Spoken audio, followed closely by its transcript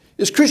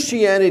Is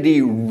Christianity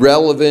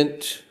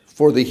relevant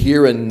for the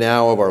here and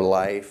now of our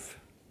life?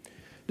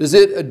 Does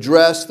it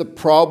address the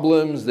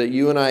problems that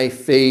you and I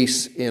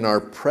face in our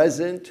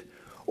present?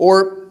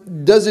 Or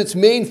does its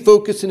main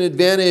focus and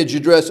advantage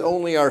address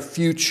only our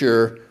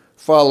future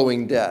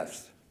following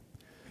death?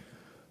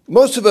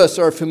 Most of us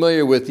are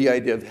familiar with the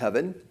idea of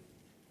heaven.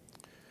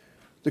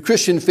 The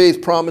Christian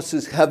faith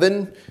promises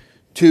heaven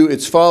to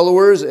its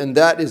followers, and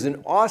that is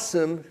an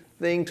awesome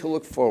thing to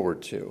look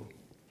forward to.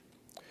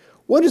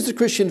 What does the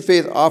Christian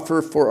faith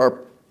offer for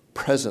our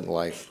present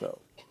life, though?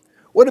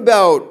 What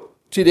about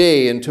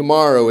today and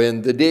tomorrow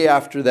and the day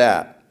after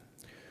that?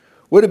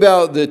 What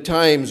about the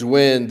times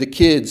when the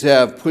kids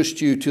have pushed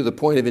you to the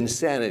point of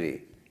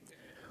insanity?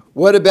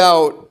 What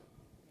about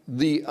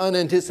the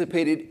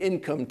unanticipated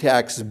income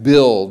tax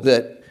bill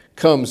that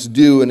comes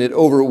due and it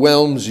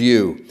overwhelms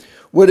you?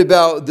 What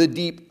about the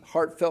deep,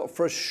 heartfelt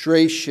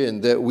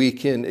frustration that we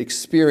can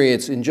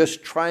experience in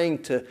just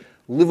trying to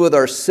live with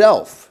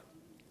ourselves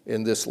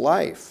in this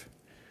life?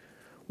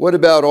 What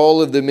about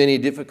all of the many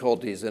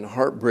difficulties and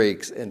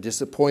heartbreaks and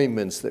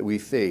disappointments that we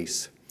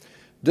face?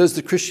 Does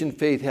the Christian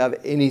faith have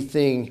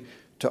anything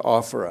to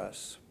offer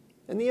us?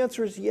 And the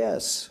answer is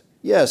yes.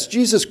 Yes,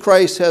 Jesus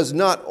Christ has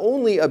not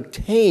only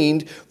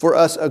obtained for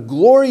us a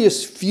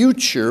glorious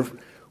future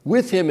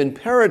with him in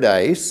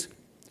paradise,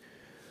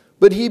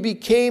 but he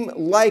became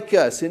like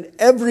us in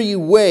every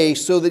way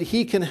so that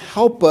he can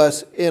help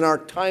us in our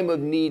time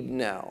of need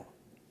now.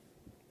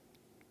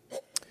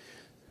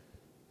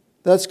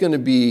 That's going to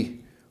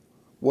be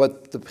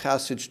what the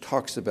passage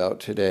talks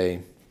about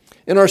today.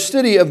 In our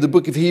study of the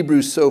book of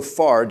Hebrews so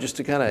far, just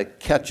to kind of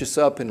catch us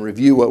up and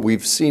review what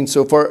we've seen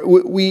so far,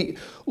 we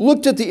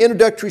looked at the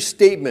introductory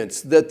statements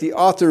that the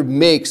author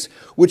makes,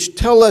 which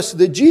tell us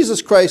that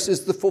Jesus Christ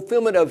is the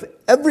fulfillment of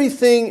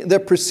everything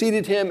that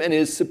preceded him and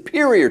is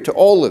superior to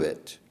all of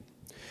it.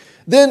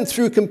 Then,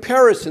 through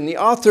comparison, the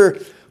author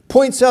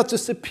points out the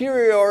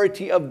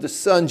superiority of the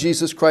Son,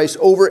 Jesus Christ,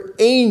 over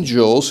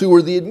angels who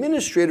were the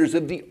administrators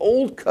of the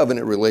old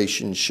covenant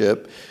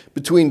relationship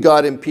between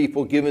God and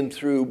people given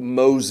through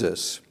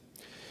Moses.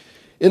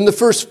 In the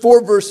first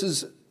 4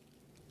 verses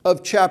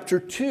of chapter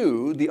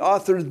 2, the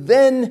author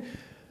then,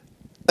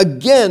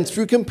 again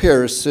through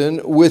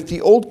comparison with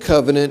the old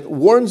covenant,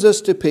 warns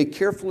us to pay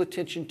careful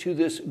attention to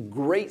this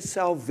great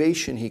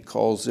salvation, he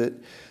calls it,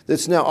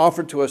 that's now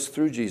offered to us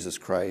through Jesus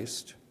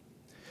Christ.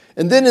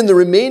 And then in the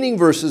remaining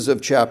verses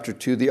of chapter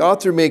 2, the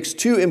author makes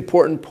 2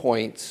 important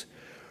points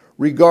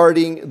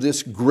regarding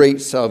this great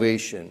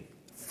salvation.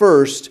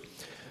 First,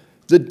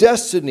 the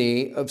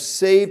destiny of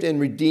saved and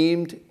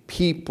redeemed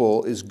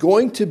people is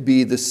going to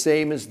be the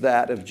same as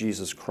that of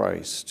Jesus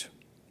Christ.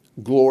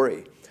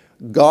 Glory.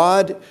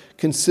 God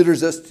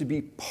considers us to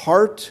be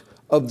part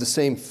of the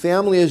same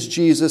family as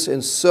Jesus,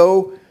 and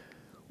so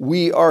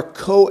we are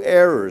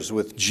co-heirs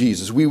with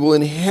Jesus. We will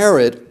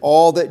inherit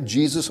all that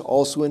Jesus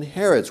also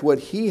inherits. What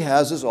he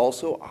has is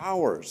also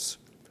ours.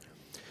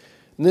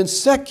 And then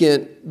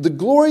second, the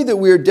glory that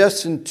we are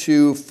destined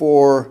to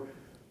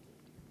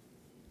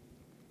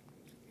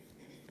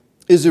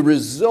is a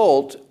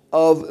result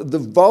of the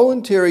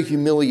voluntary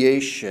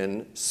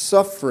humiliation,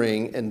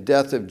 suffering, and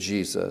death of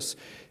Jesus.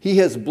 He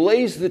has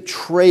blazed the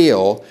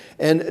trail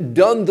and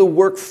done the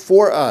work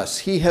for us.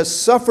 He has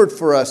suffered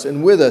for us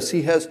and with us.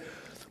 He has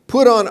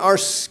put on our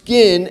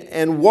skin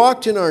and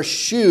walked in our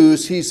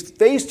shoes. He's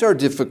faced our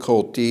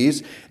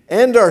difficulties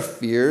and our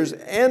fears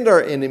and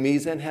our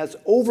enemies and has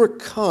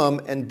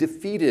overcome and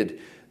defeated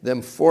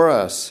them for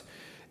us.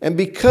 And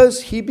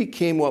because he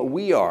became what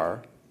we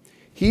are,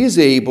 he is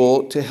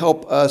able to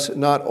help us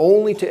not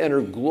only to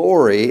enter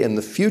glory in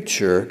the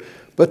future,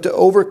 but to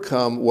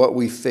overcome what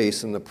we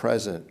face in the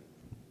present.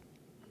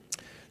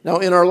 Now,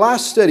 in our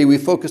last study, we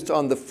focused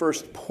on the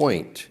first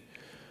point,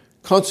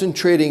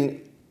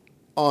 concentrating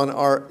on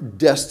our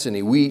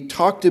destiny. We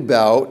talked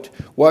about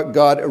what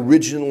God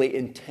originally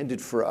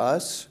intended for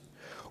us,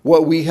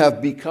 what we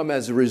have become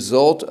as a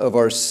result of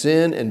our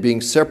sin and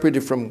being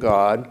separated from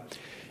God.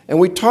 And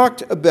we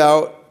talked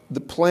about the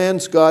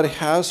plans God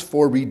has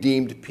for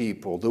redeemed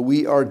people, that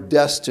we are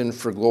destined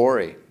for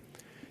glory.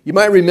 You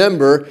might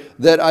remember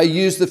that I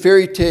used the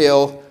fairy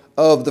tale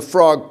of the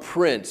Frog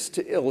Prince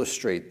to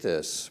illustrate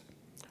this.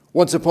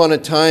 Once upon a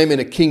time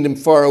in a kingdom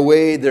far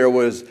away, there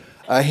was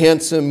a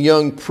handsome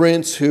young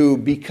prince who,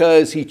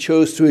 because he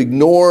chose to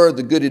ignore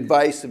the good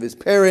advice of his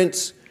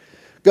parents,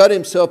 got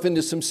himself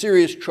into some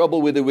serious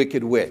trouble with a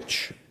wicked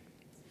witch.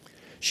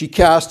 She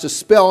cast a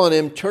spell on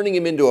him, turning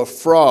him into a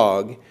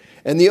frog,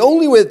 and the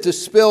only way that the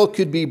spell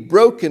could be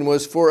broken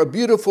was for a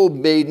beautiful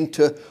maiden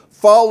to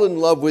fall in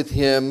love with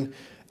him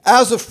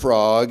as a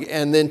frog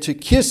and then to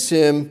kiss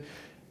him,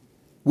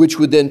 which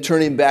would then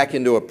turn him back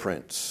into a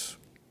prince.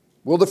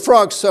 Well, the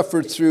frog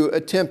suffered through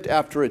attempt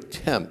after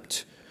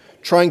attempt,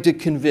 trying to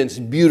convince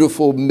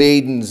beautiful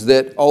maidens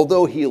that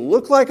although he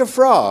looked like a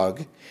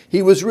frog,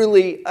 he was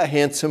really a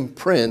handsome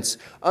prince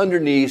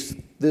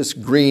underneath this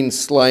green,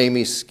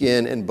 slimy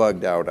skin and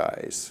bugged-out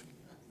eyes.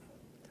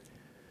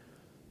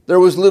 There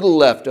was little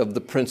left of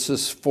the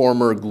prince's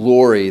former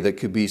glory that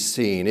could be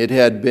seen. It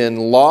had been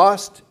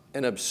lost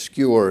and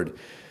obscured,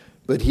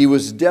 but he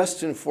was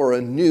destined for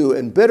a new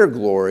and better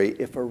glory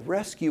if a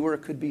rescuer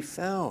could be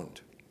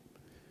found.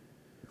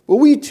 Well,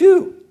 we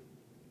too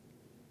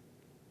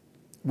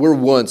were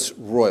once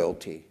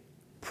royalty,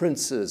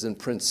 princes and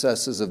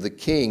princesses of the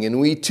king,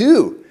 and we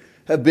too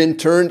have been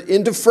turned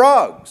into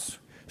frogs,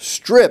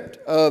 stripped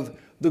of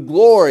the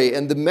glory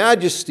and the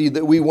majesty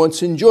that we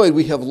once enjoyed.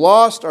 We have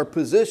lost our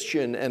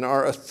position and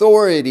our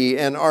authority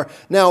and are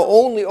now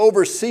only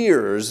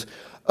overseers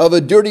of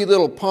a dirty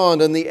little pond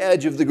on the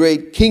edge of the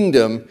great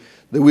kingdom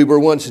that we were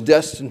once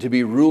destined to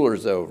be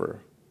rulers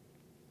over.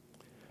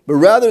 But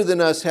rather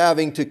than us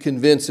having to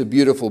convince a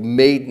beautiful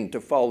maiden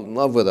to fall in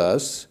love with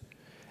us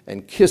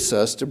and kiss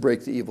us to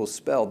break the evil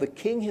spell, the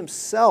king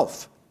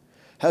himself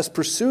has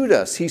pursued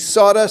us. He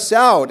sought us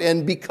out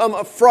and become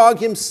a frog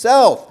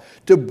himself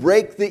to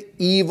break the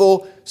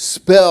evil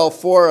spell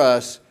for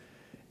us,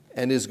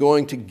 and is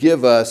going to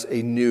give us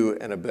a new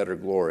and a better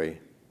glory.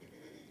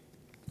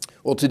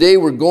 Well, today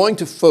we're going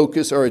to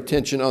focus our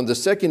attention on the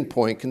second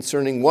point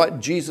concerning what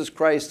Jesus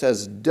Christ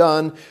has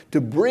done to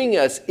bring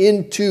us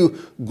into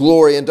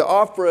glory and to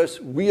offer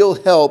us real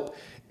help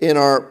in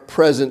our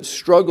present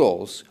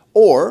struggles.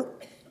 Or,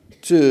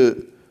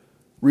 to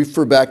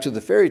refer back to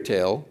the fairy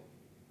tale,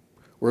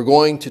 we're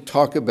going to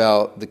talk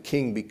about the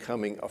king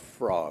becoming a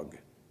frog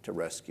to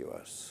rescue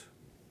us.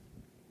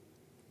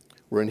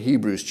 We're in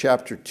Hebrews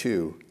chapter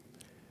 2.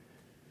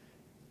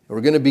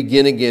 We're going to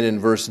begin again in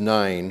verse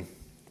 9.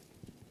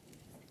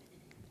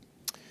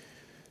 It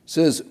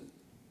says,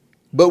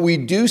 "But we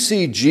do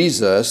see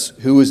Jesus,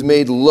 who was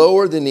made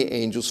lower than the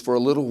angels for a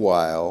little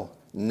while,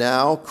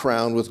 now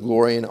crowned with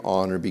glory and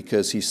honor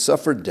because he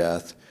suffered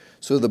death,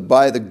 so that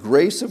by the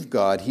grace of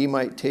God he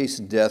might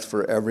taste death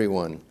for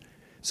everyone."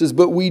 It says,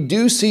 "But we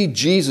do see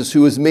Jesus,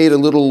 who was made a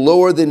little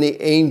lower than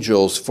the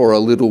angels for a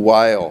little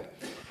while."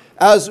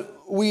 As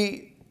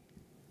we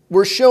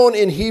were shown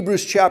in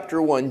Hebrews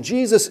chapter 1,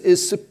 Jesus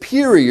is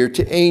superior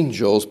to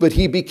angels, but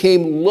he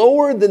became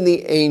lower than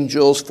the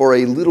angels for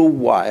a little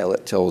while,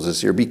 it tells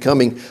us here,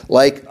 becoming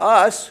like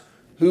us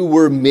who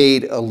were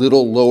made a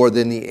little lower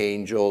than the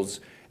angels,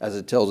 as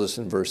it tells us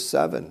in verse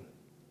 7.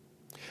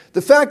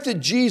 The fact that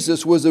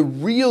Jesus was a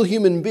real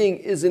human being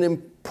is an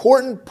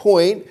important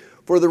point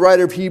for the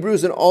writer of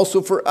Hebrews and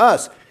also for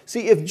us.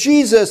 See, if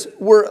Jesus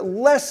were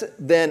less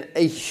than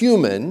a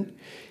human,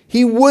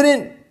 he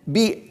wouldn't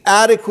be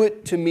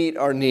adequate to meet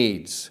our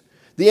needs.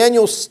 The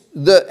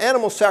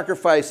animal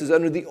sacrifices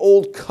under the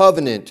old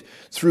covenant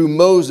through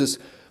Moses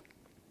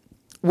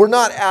were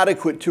not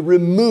adequate to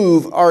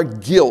remove our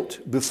guilt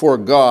before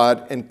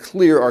God and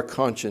clear our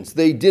conscience.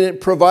 They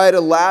didn't provide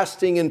a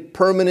lasting and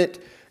permanent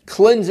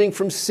cleansing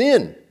from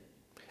sin.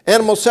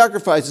 Animal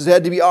sacrifices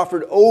had to be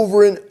offered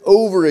over and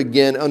over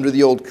again under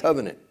the old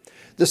covenant.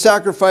 The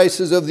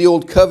sacrifices of the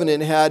old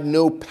covenant had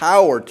no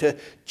power to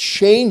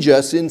change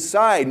us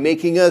inside,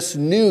 making us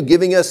new,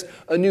 giving us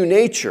a new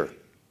nature.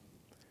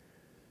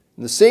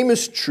 And the same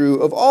is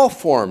true of all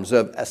forms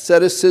of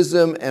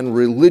asceticism and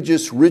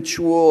religious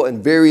ritual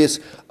and various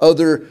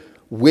other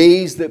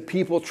ways that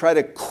people try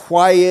to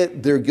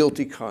quiet their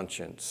guilty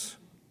conscience.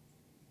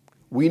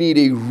 We need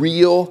a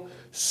real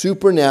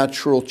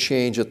supernatural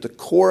change at the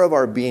core of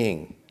our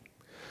being.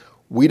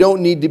 We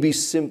don't need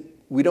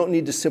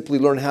to simply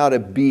learn how to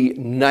be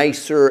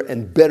nicer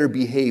and better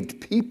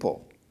behaved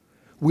people.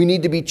 We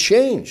need to be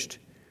changed.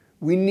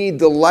 We need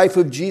the life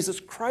of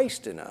Jesus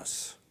Christ in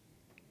us.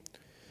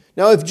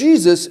 Now, if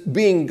Jesus,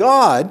 being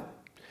God,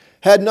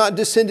 had not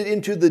descended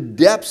into the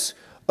depths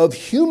of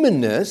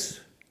humanness,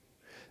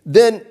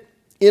 then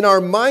in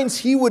our minds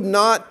he would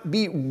not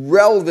be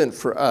relevant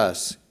for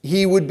us.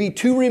 He would be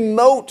too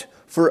remote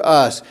for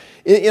us.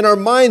 In our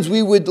minds,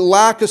 we would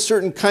lack a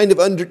certain kind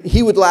of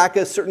he would lack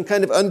a certain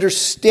kind of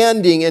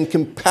understanding and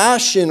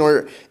compassion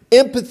or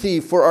empathy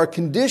for our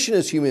condition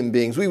as human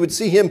beings. We would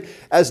see him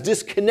as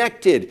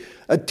disconnected,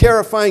 a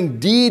terrifying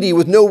deity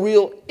with no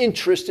real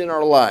interest in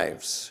our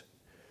lives.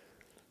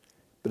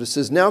 But it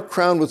says, now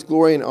crowned with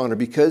glory and honor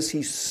because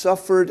he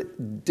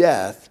suffered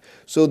death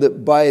so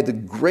that by the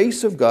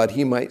grace of God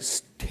he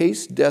might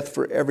taste death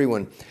for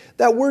everyone.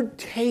 That word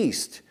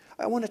taste,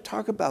 I want to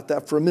talk about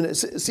that for a minute.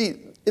 See,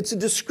 it's a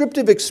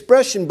descriptive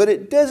expression, but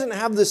it doesn't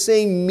have the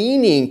same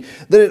meaning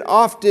that it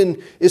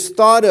often is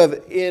thought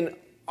of in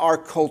our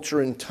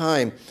culture and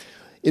time,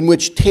 in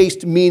which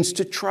taste means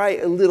to try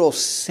a little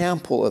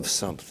sample of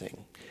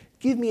something.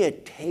 Give me a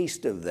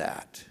taste of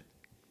that.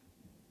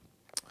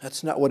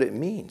 That's not what it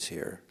means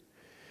here.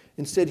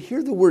 Instead,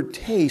 here the word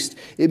taste,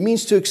 it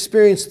means to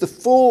experience the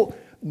full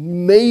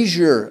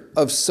measure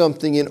of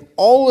something in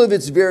all of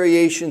its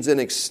variations and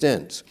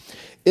extents.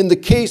 In the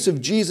case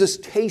of Jesus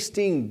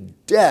tasting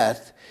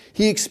death,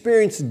 he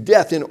experienced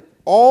death in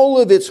all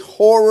of its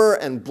horror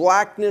and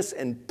blackness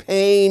and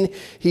pain.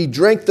 He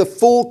drank the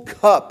full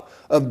cup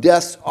of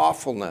death's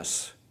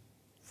awfulness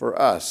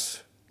for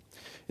us.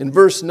 In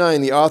verse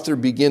 9, the author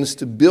begins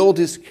to build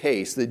his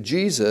case that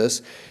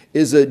Jesus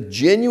is a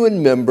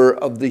genuine member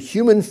of the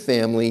human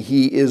family.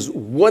 He is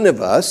one of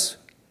us,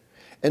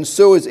 and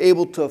so is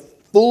able to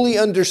fully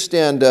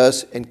understand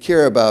us and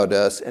care about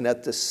us. And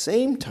at the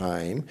same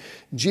time,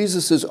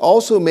 Jesus is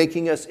also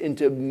making us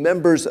into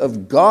members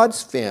of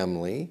God's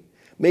family,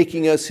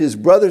 making us his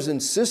brothers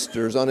and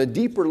sisters on a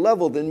deeper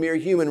level than mere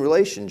human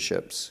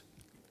relationships.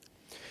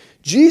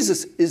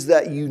 Jesus is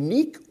that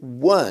unique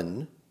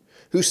one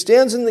who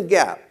stands in the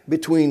gap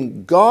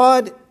between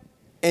God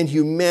and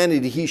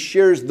humanity. He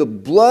shares the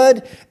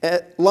blood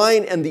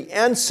line and the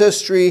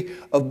ancestry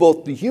of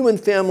both the human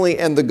family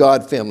and the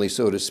God family,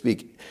 so to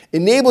speak,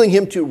 enabling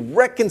him to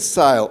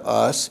reconcile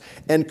us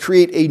and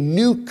create a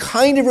new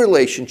kind of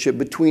relationship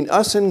between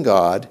us and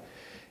God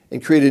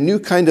and create a new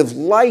kind of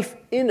life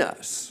in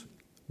us,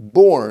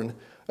 born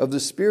of the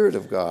Spirit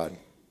of God.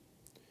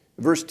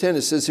 Verse 10,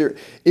 it says here,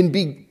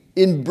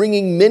 in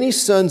bringing many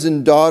sons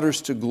and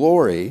daughters to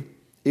glory,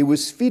 it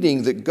was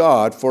fitting that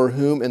God, for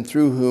whom and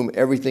through whom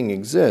everything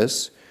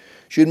exists,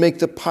 should make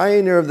the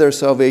pioneer of their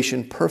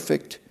salvation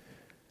perfect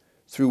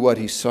through what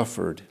he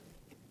suffered.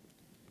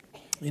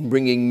 In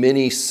bringing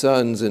many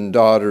sons and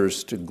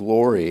daughters to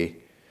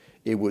glory,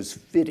 it was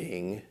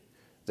fitting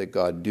that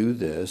God do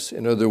this.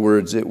 In other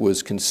words, it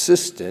was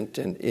consistent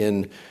and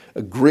in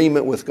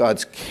agreement with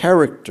God's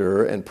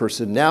character and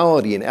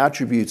personality and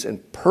attributes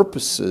and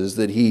purposes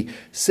that he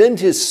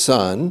sent his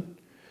Son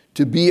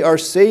to be our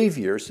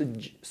Savior,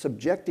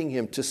 subjecting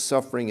him to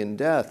suffering and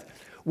death.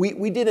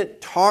 We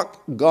didn't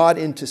talk God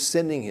into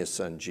sending his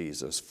Son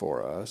Jesus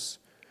for us,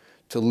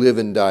 to live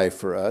and die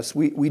for us.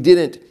 We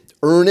didn't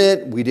earn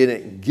it. We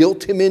didn't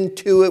guilt him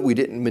into it. We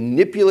didn't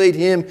manipulate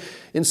him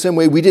in some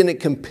way. We didn't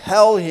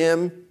compel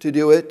him to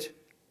do it.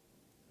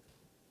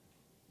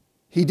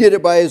 He did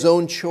it by his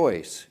own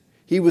choice.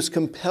 He was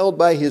compelled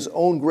by his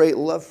own great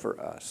love for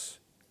us.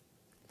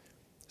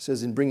 It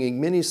says, in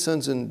bringing many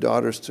sons and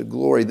daughters to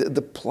glory.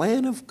 The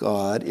plan of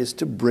God is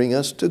to bring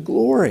us to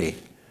glory.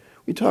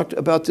 We talked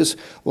about this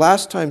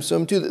last time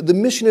some too. The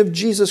mission of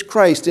Jesus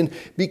Christ in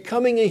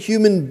becoming a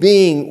human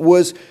being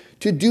was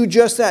to do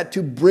just that,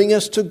 to bring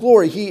us to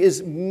glory. He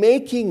is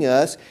making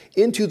us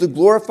into the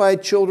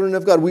glorified children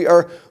of God. We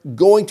are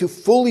going to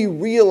fully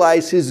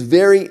realize his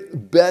very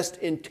best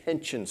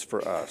intentions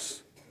for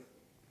us.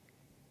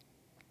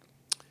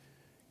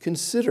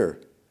 Consider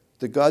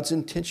that God's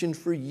intention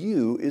for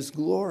you is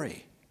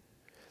glory.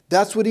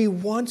 That's what he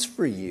wants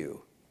for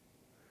you.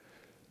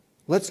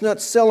 Let's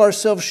not sell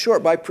ourselves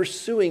short by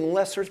pursuing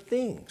lesser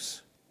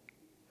things.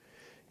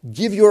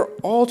 Give your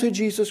all to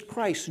Jesus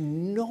Christ,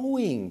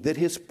 knowing that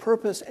his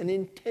purpose and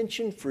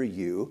intention for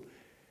you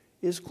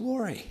is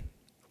glory.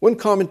 One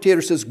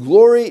commentator says,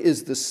 glory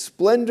is the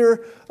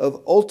splendor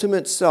of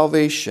ultimate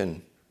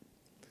salvation.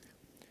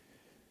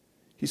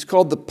 He's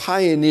called the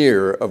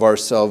pioneer of our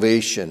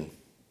salvation.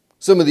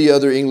 Some of the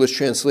other English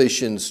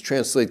translations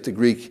translate the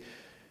Greek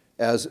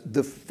as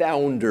the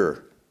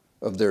founder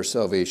of their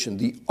salvation,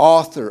 the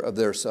author of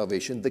their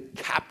salvation, the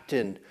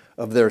captain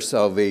of their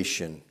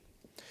salvation.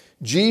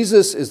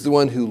 Jesus is the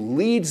one who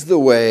leads the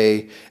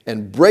way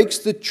and breaks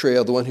the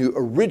trail, the one who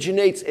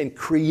originates and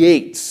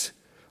creates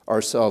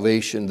our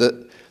salvation.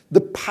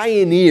 The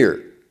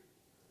pioneer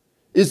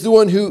is the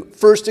one who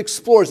first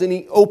explores and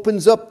he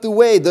opens up the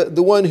way,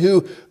 the one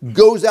who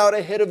goes out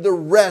ahead of the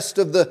rest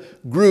of the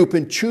group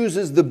and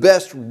chooses the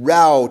best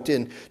route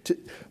and to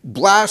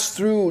blast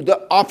through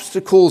the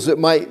obstacles that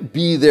might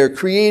be there,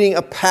 creating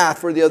a path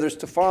for the others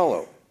to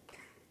follow.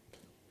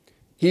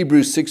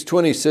 Hebrews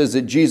 6:20 says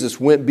that Jesus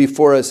went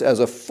before us as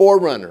a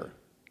forerunner,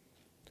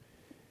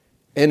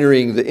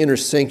 entering the inner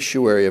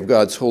sanctuary of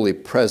God's holy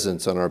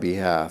presence on our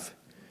behalf.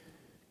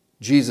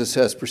 Jesus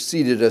has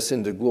preceded us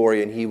into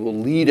glory, and he will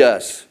lead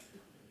us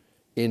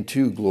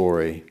into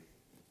glory.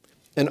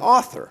 An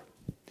author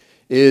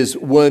is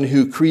one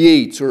who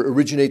creates or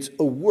originates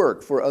a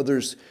work for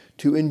others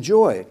to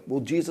enjoy. Well,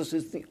 Jesus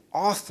is the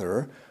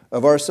author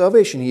of our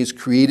salvation. He has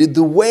created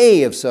the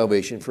way of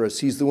salvation for us.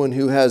 He's the one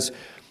who has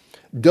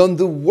done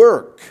the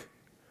work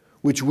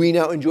which we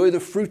now enjoy the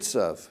fruits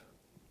of.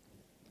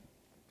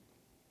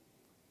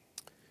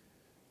 It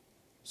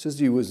says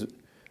he was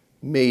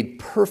made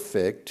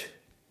perfect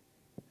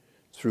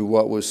through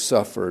what was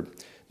suffered.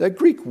 That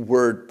Greek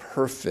word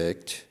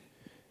perfect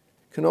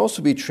can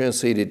also be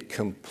translated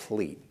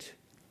complete,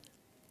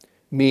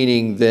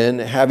 meaning then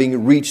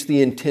having reached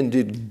the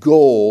intended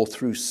goal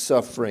through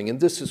suffering.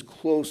 And this is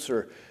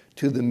closer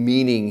to the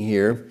meaning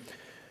here.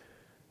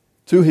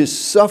 Through his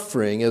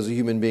suffering as a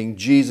human being,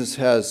 Jesus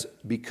has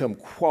become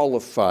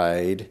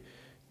qualified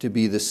to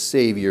be the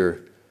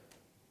Savior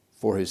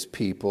for his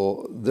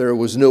people. There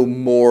was no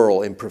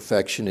moral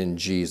imperfection in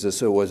Jesus,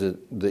 so it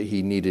wasn't that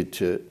he needed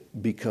to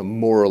become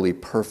morally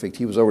perfect.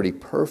 He was already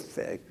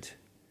perfect.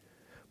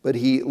 But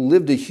he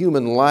lived a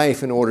human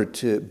life in order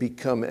to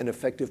become an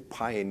effective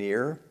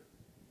pioneer,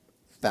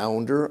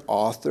 founder,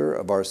 author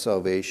of our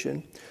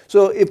salvation.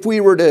 So if we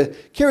were to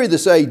carry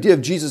this idea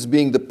of Jesus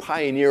being the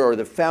pioneer or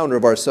the founder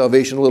of our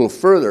salvation a little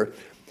further,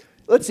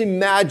 let's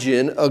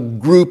imagine a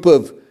group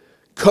of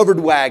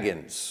covered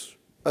wagons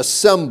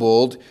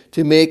assembled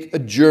to make a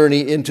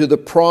journey into the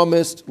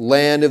promised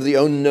land of the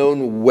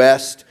unknown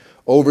west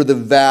over the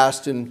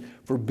vast and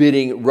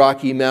forbidding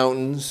Rocky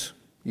Mountains.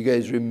 You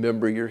guys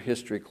remember your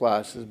history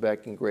classes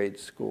back in grade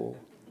school?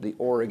 The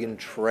Oregon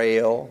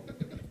Trail.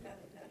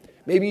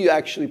 Maybe you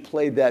actually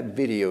played that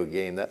video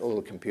game, that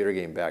little computer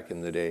game back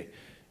in the day.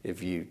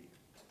 If you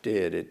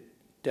did, it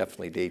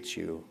definitely dates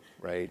you,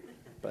 right?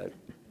 But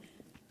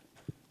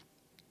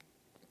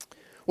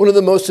one of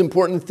the most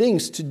important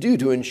things to do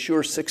to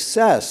ensure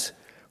success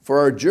for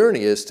our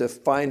journey is to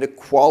find a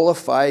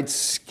qualified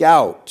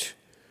scout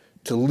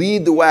to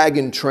lead the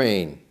wagon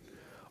train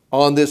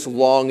on this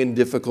long and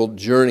difficult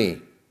journey.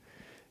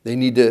 They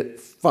need to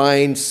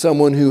find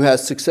someone who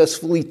has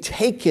successfully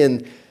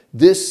taken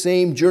this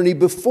same journey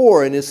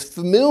before and is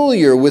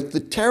familiar with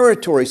the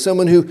territory,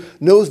 someone who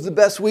knows the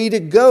best way to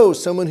go,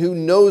 someone who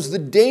knows the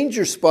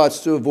danger spots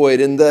to avoid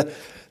and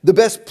the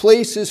best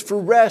places for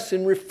rest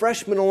and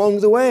refreshment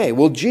along the way.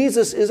 Well,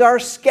 Jesus is our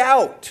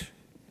scout.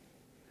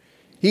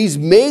 He's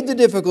made the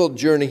difficult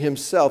journey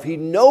himself. He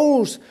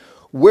knows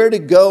where to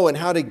go and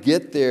how to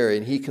get there,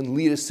 and he can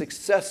lead us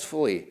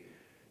successfully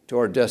to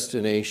our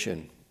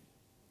destination.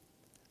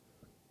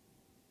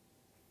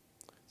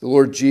 The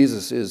Lord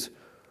Jesus is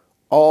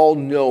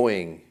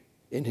all-knowing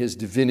in his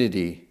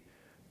divinity,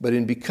 but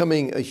in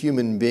becoming a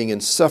human being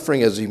and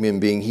suffering as a human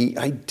being, he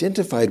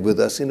identified with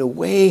us in a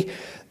way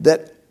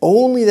that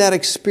only that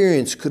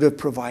experience could have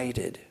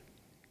provided.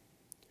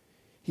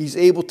 He's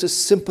able to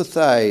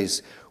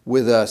sympathize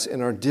with us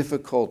in our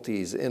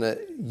difficulties in a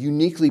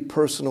uniquely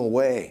personal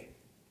way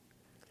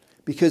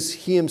because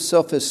he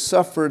himself has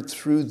suffered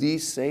through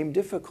these same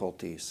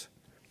difficulties.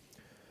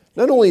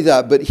 Not only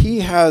that, but he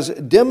has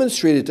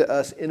demonstrated to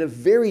us in a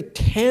very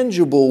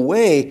tangible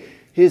way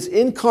his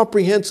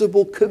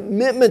incomprehensible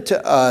commitment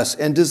to us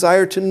and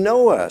desire to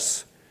know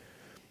us.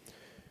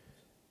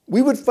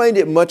 We would find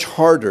it much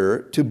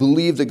harder to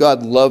believe that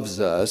God loves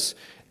us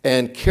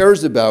and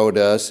cares about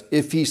us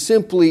if he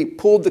simply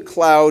pulled the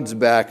clouds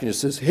back and just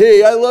says,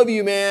 "Hey, I love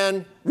you,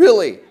 man.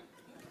 Really."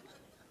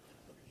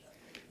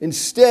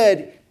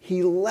 Instead,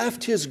 he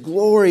left his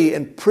glory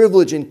and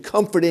privilege and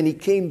comfort, and he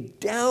came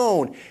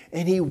down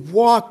and he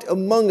walked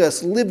among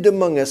us, lived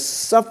among us,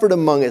 suffered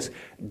among us,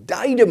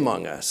 died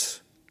among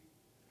us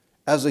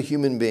as a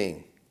human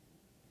being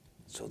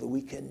so that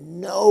we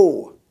can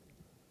know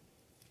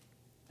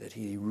that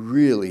he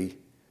really,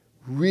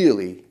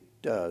 really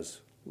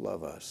does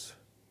love us.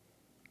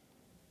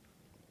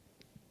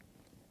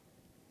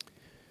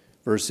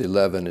 Verse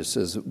 11, it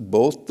says,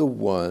 both the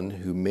one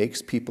who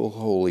makes people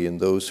holy and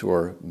those who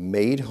are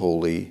made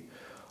holy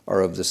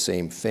are of the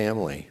same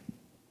family.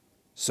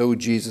 So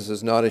Jesus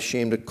is not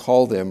ashamed to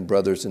call them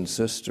brothers and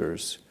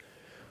sisters.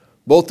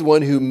 Both the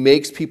one who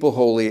makes people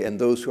holy and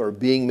those who are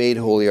being made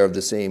holy are of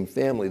the same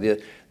family.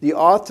 The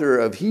author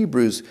of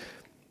Hebrews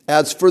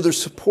adds further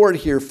support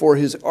here for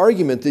his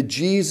argument that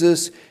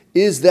Jesus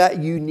is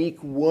that unique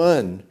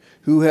one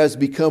who has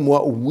become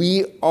what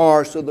we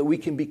are so that we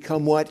can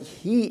become what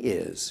he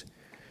is.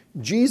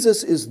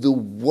 Jesus is the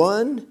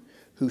one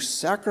who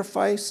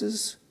sanctifies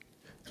us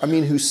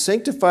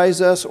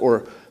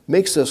or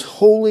makes us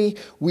holy.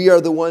 We are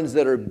the ones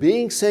that are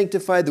being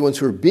sanctified, the ones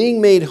who are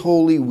being made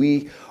holy.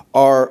 We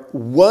are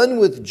one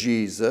with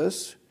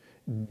Jesus,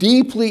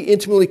 deeply,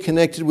 intimately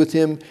connected with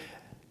him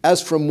as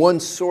from one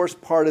source,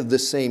 part of the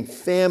same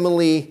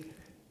family,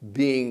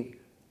 being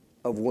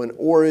of one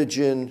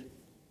origin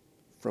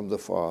from the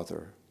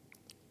Father.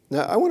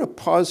 Now, I want to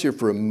pause here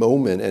for a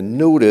moment and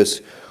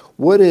notice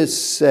what is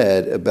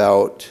said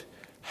about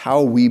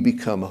how we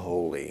become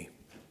holy.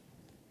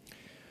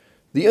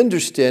 The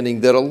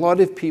understanding that a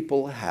lot of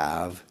people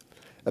have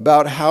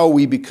about how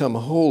we become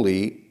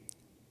holy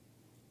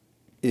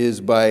is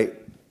by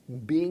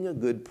being a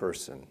good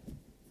person.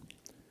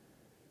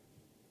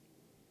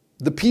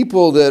 The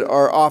people that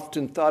are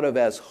often thought of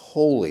as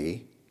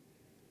holy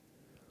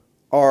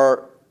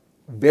are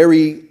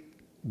very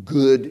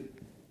good,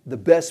 the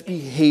best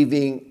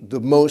behaving,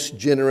 the most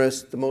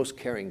generous, the most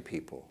caring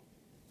people.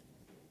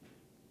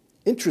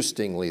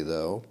 Interestingly,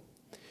 though,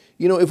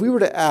 if we were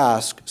to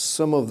ask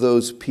some of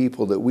those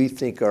people that we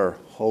think are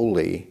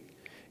holy,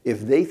 if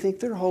they think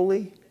they're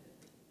holy,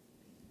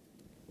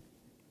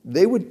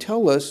 they would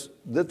tell us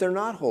that they're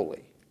not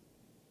holy.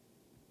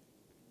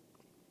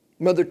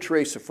 Mother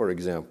Teresa, for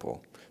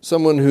example,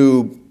 someone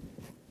who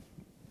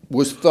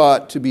was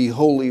thought to be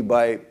holy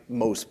by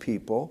most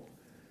people,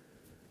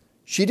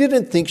 she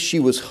didn't think she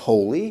was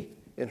holy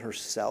in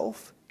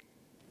herself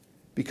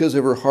because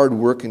of her hard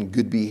work and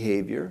good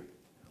behavior.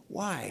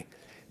 Why?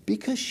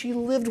 Because she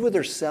lived with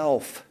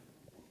herself.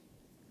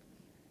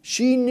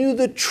 She knew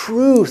the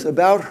truth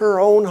about her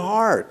own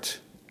heart.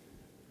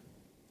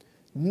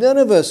 None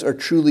of us are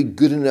truly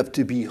good enough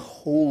to be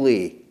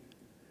holy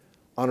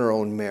on our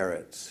own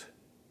merits.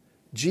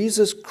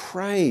 Jesus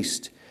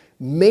Christ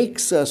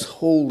makes us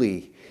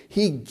holy.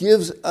 He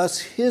gives us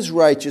his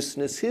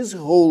righteousness, his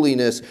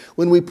holiness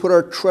when we put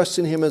our trust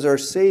in him as our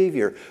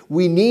Savior.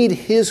 We need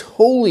his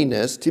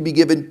holiness to be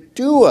given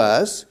to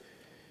us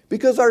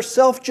because our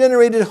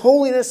self-generated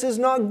holiness is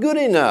not good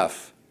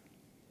enough.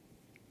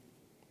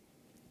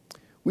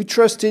 We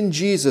trust in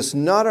Jesus,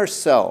 not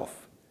ourselves,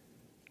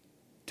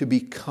 to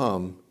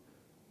become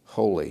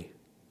holy.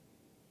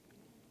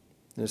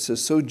 And it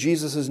says, so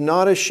Jesus is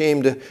not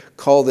ashamed to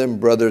call them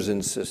brothers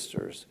and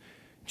sisters.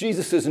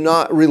 Jesus is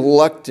not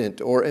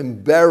reluctant or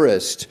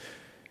embarrassed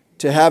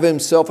to have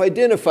himself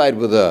identified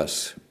with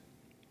us.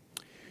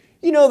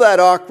 You know that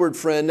awkward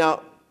friend,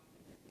 now,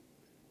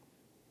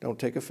 don't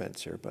take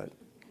offense here, but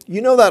you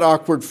know that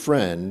awkward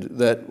friend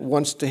that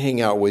wants to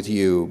hang out with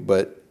you,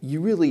 but you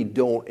really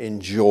don't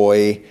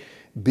enjoy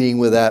being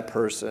with that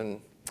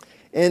person.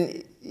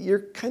 And you're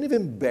kind of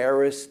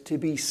embarrassed to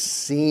be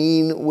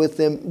seen with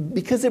them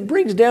because it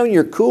brings down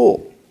your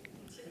cool.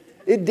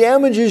 It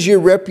damages your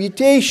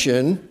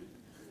reputation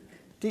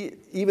to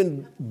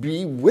even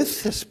be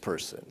with this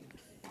person.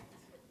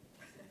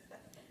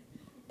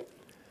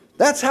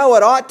 That's how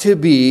it ought to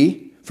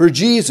be for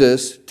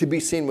Jesus to be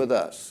seen with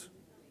us.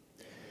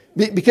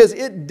 Because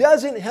it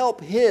doesn't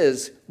help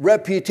his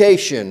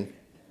reputation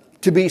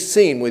to be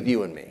seen with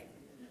you and me.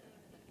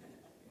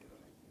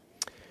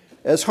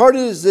 As hard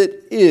as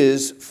it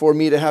is for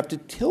me to have to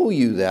tell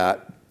you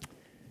that,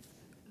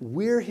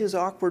 we're his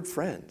awkward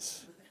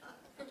friends.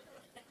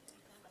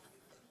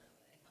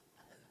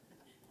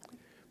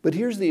 But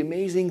here's the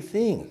amazing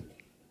thing.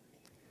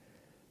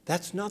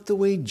 That's not the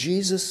way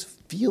Jesus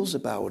feels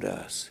about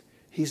us.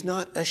 He's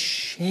not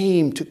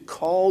ashamed to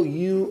call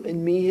you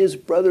and me his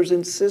brothers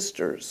and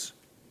sisters.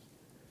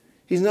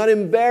 He's not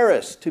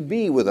embarrassed to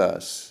be with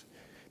us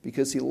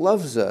because he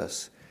loves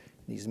us.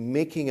 He's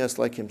making us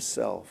like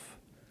himself,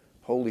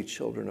 holy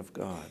children of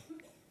God.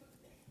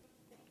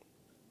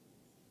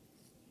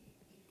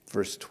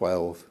 Verse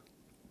 12.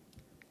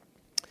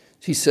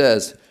 He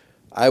says,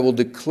 I will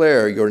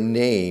declare your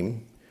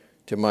name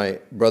to my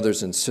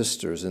brothers and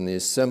sisters in the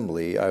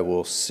assembly. I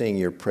will sing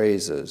your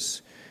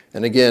praises.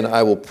 And again,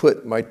 I will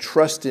put my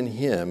trust in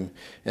him.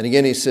 And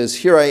again, he says,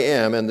 here I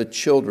am and the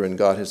children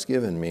God has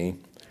given me.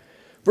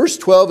 Verse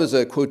 12 is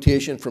a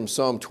quotation from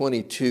Psalm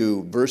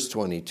 22, verse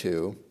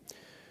 22.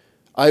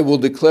 I will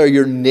declare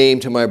your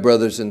name to my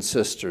brothers and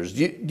sisters.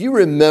 Do you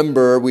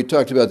remember, we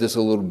talked about this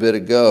a little bit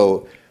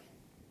ago,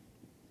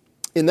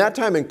 in that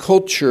time and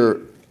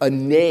culture, a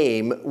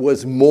name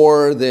was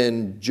more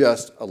than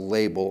just a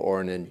label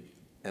or an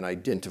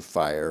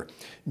identifier.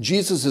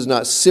 Jesus is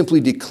not simply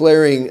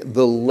declaring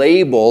the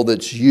label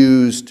that's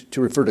used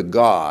to refer to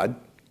God.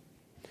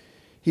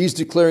 He's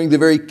declaring the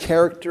very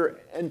character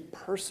and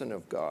person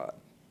of God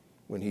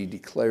when he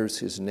declares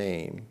his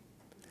name.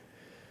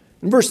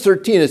 In verse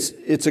 13,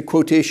 it's a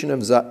quotation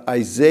of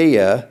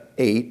Isaiah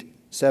 8,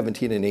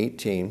 17 and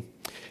 18.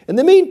 And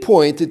the main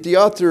point that the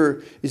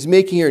author is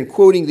making here in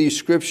quoting these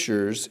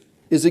scriptures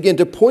is again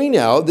to point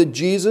out that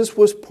Jesus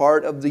was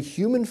part of the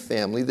human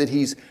family, that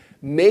he's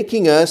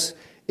making us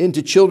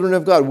into children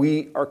of God.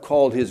 We are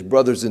called his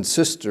brothers and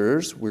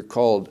sisters. We're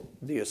called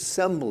the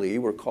assembly.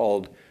 We're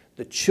called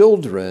the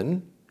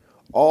children.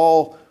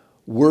 All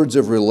words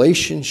of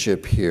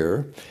relationship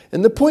here.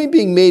 And the point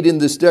being made in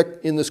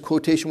this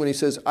quotation when he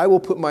says, I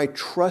will put my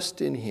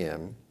trust in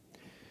him,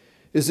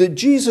 is that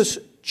Jesus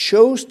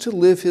chose to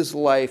live his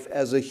life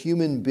as a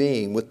human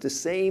being with the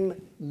same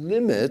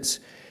limits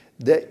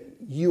that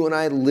you and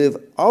I live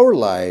our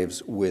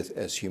lives with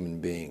as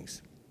human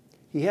beings.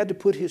 He had to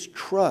put his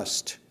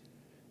trust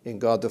in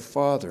God the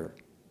Father.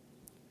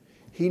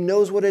 He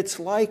knows what it's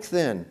like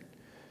then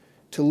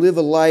to live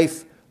a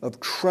life of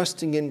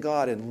trusting in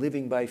God and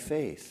living by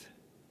faith.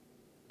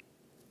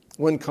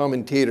 One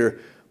commentator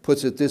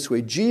puts it this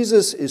way,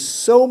 Jesus is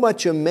so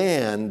much a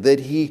man that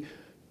he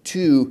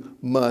too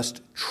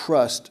must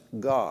trust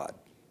God.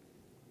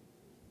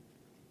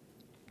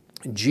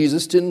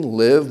 Jesus didn't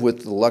live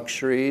with the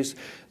luxuries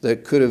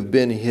that could have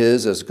been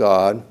his as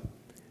God.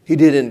 He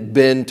didn't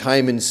bend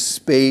time and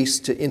space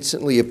to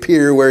instantly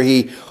appear where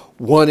he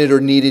wanted or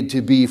needed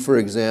to be, for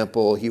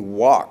example. He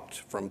walked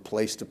from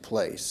place to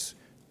place,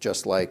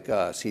 just like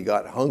us. He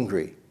got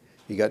hungry.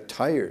 He got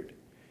tired.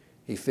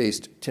 He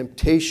faced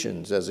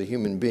temptations as a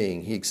human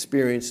being. He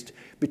experienced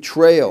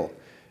betrayal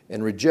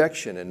and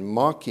rejection and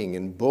mocking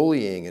and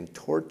bullying and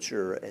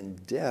torture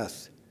and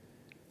death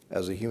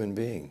as a human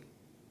being.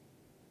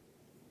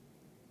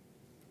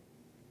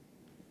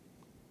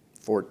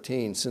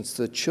 14, since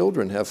the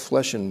children have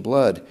flesh and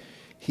blood,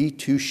 he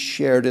too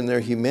shared in their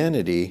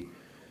humanity,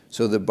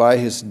 so that by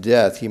his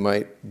death he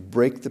might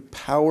break the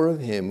power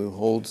of him who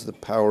holds the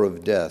power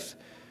of death,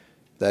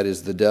 that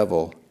is the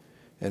devil,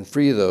 and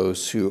free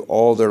those who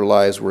all their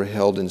lives were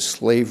held in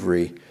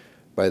slavery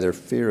by their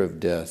fear of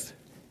death.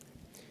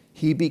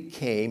 He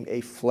became a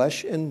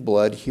flesh and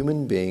blood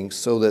human being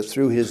so that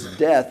through his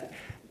death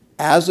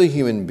as a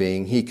human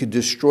being, he could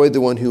destroy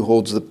the one who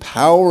holds the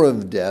power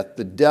of death,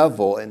 the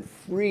devil, and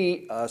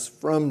free us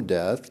from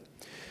death.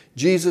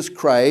 Jesus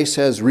Christ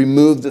has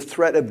removed the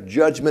threat of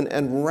judgment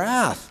and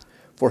wrath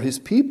for his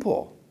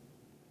people.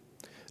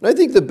 And I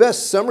think the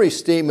best summary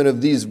statement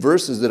of these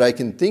verses that I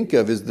can think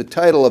of is the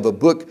title of a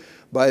book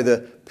by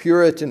the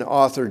Puritan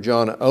author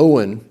John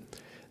Owen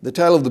The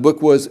title of the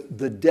book was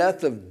The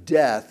Death of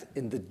Death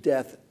in the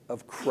Death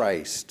of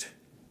Christ.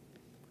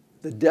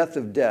 The Death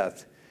of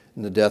Death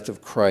in the Death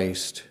of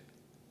Christ.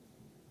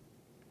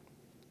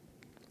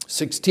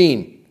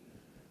 16.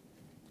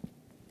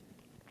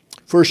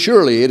 For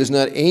surely it is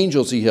not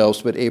angels he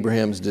helps, but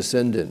Abraham's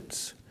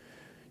descendants.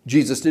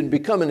 Jesus didn't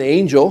become an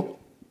angel.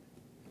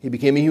 He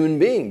became a human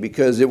being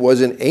because it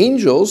wasn't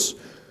angels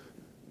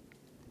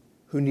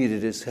who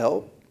needed his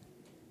help.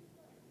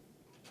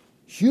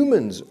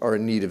 Humans are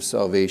in need of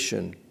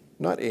salvation,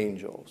 not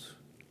angels.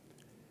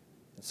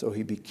 And so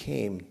he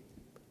became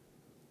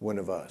one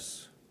of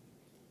us.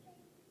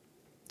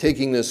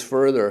 Taking this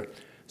further,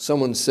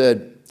 someone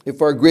said,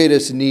 if our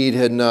greatest need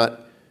had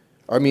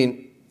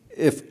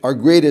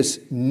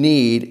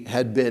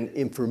been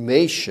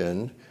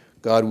information,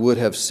 God would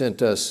have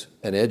sent us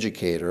an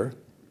educator.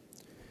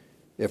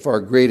 If our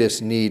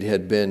greatest need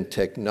had been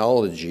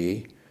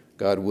technology,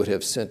 God would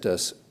have sent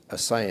us a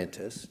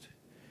scientist.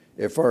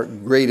 If our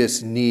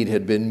greatest need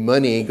had been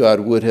money, God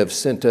would have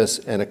sent us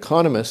an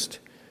economist.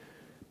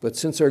 But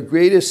since our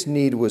greatest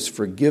need was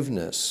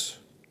forgiveness,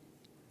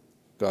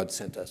 God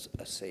sent us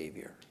a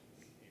Savior.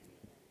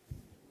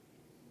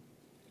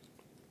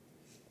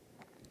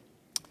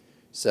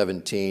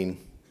 17.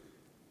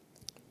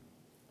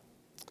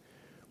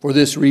 For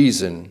this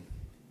reason,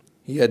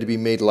 he had to be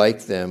made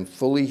like them,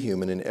 fully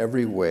human in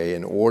every way,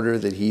 in order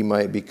that he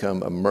might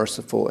become a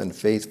merciful and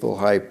faithful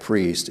high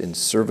priest in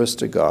service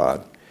to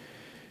God,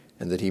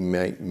 and that he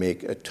might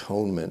make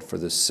atonement for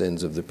the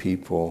sins of the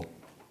people.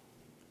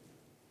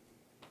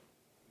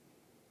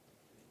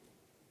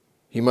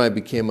 He might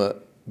become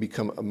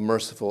a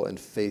merciful and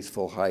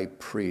faithful high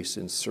priest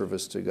in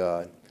service to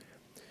God.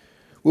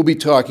 We'll be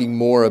talking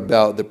more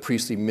about the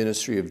priestly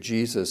ministry of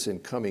Jesus in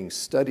coming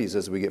studies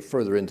as we get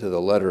further into the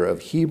letter of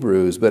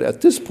Hebrews. But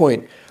at this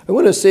point, I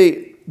want to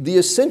say the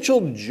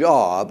essential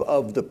job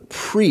of the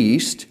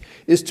priest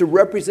is to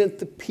represent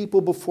the people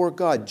before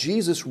God.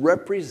 Jesus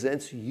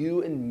represents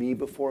you and me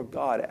before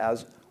God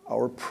as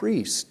our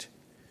priest.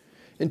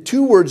 And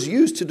two words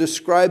used to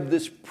describe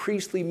this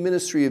priestly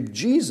ministry of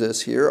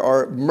Jesus here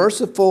are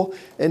merciful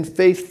and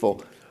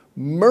faithful.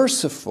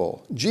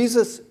 Merciful.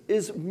 Jesus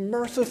is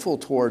merciful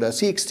toward us.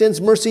 He extends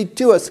mercy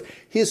to us.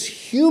 His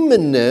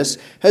humanness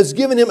has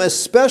given him a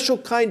special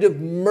kind of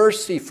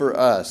mercy for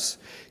us.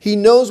 He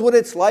knows what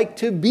it's like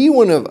to be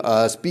one of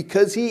us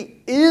because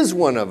he is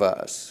one of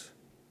us.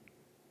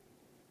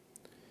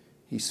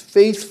 He's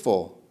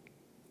faithful.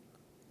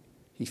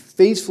 He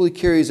faithfully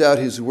carries out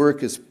his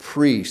work as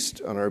priest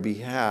on our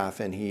behalf,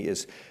 and he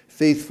is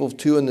faithful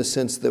too in the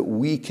sense that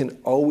we can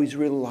always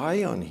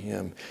rely on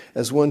him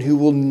as one who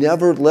will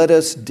never let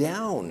us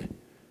down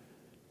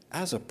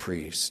as a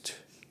priest.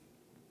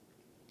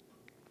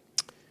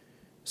 It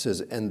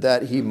says, and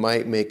that he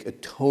might make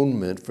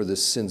atonement for the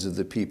sins of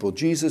the people.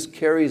 Jesus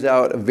carries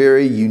out a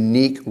very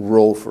unique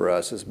role for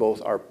us as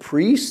both our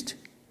priest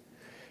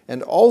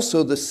and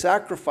also the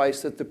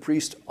sacrifice that the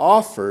priest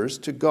offers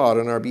to God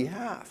on our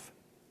behalf.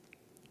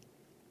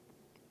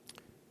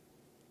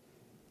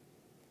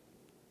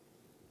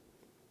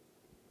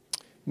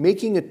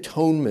 Making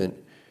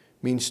atonement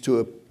means to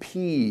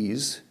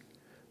appease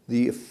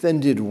the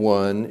offended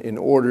one in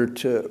order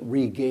to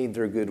regain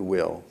their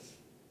goodwill.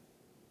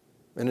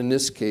 And in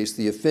this case,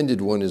 the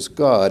offended one is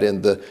God,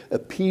 and the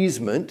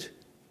appeasement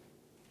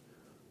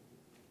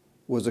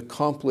was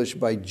accomplished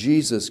by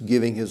Jesus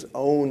giving his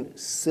own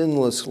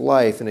sinless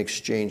life in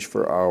exchange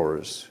for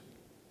ours.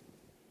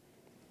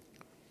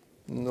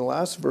 In the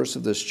last verse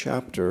of this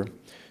chapter,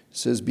 it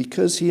says,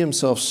 because he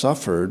himself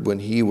suffered when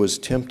he was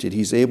tempted,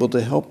 he's able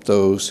to help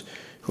those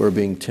who are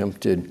being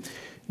tempted.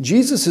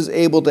 Jesus is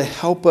able to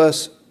help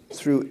us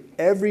through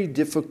every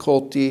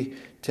difficulty,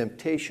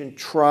 temptation,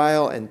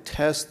 trial, and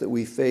test that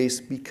we face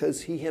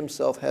because he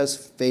himself has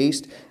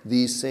faced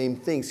these same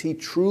things. He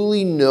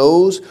truly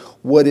knows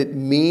what it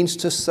means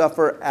to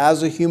suffer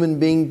as a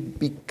human being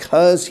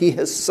because he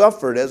has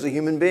suffered as a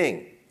human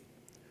being.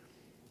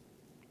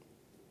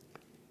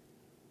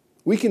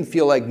 We can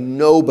feel like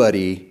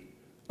nobody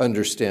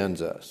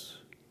understands us.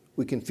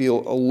 We can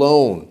feel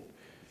alone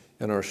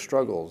in our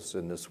struggles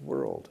in this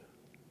world.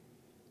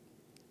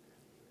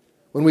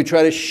 When we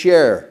try to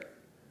share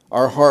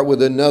our heart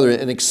with another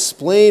and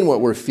explain what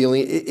we're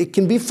feeling, it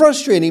can be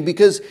frustrating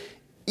because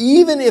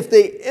even if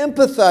they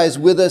empathize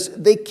with us,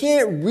 they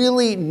can't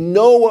really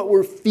know what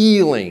we're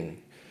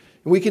feeling.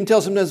 And we can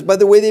tell sometimes by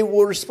the way they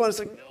will respond, it's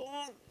like,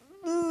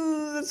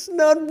 oh, that's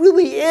not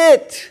really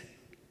it.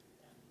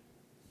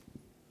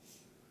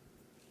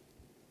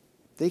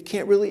 They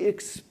can't really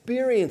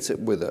experience it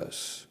with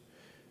us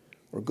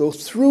or go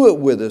through it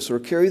with us or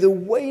carry the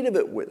weight of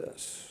it with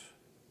us.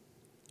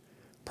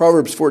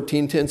 Proverbs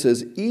 14:10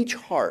 says, each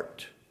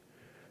heart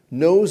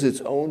knows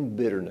its own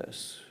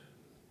bitterness,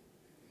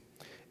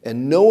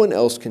 and no one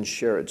else can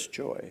share its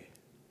joy.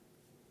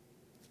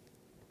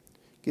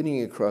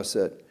 Getting across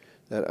that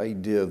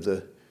idea of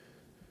the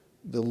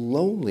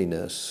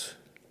loneliness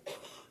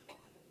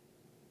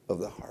of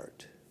the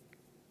heart.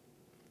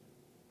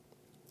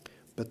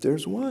 But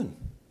there's one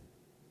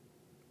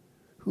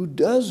who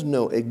does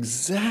know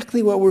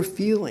exactly what we're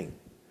feeling,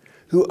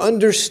 who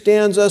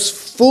understands us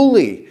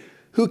fully,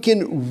 who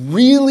can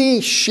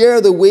really share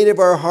the weight of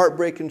our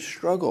heartbreak and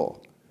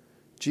struggle.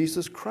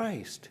 Jesus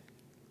Christ.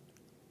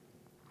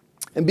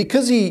 And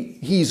because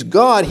he's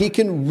God, he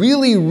can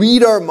really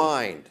read our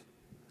mind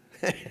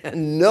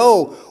and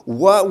know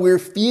what we're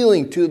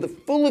feeling to the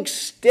full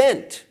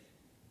extent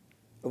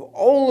of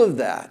all of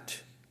that.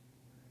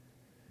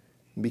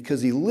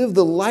 Because he lived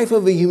the life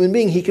of a human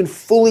being, he can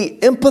fully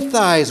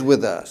empathize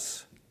with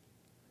us.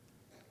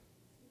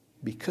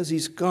 Because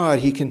he's God,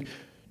 he can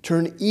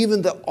turn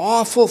even the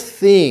awful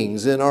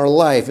things in our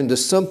life into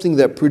something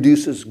that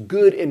produces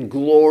good and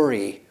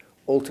glory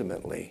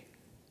ultimately.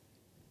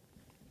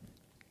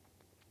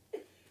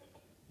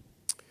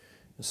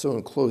 So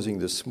in closing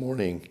this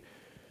morning,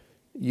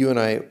 you and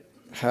I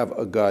have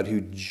a God who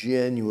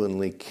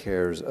genuinely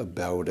cares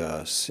about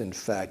us. In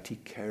fact, he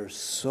cares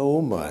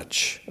so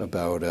much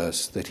about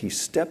us that he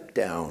stepped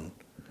down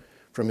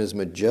from his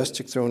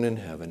majestic throne in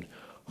heaven,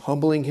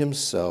 humbling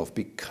himself,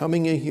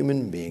 becoming a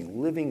human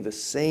being, living the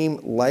same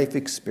life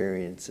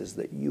experiences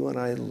that you and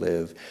I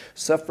live,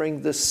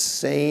 suffering the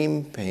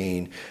same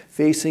pain,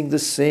 facing the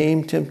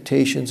same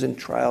temptations and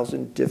trials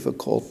and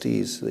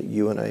difficulties that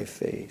you and I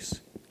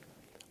face.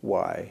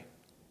 Why?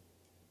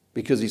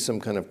 Because he's some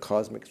kind of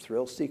cosmic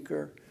thrill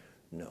seeker?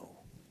 No.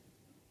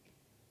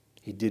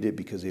 He did it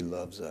because he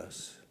loves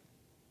us.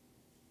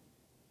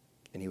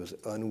 And he was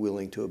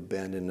unwilling to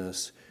abandon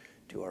us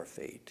to our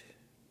fate.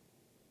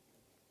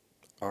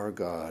 Our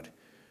God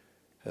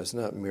has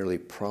not merely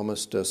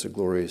promised us a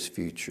glorious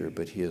future,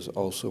 but he has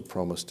also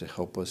promised to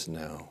help us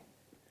now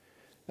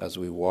as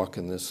we walk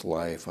in this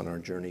life on our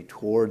journey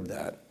toward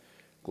that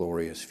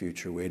glorious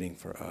future waiting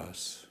for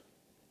us.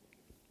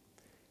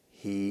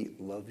 He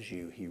loves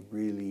you. He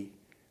really,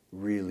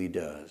 really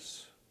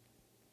does.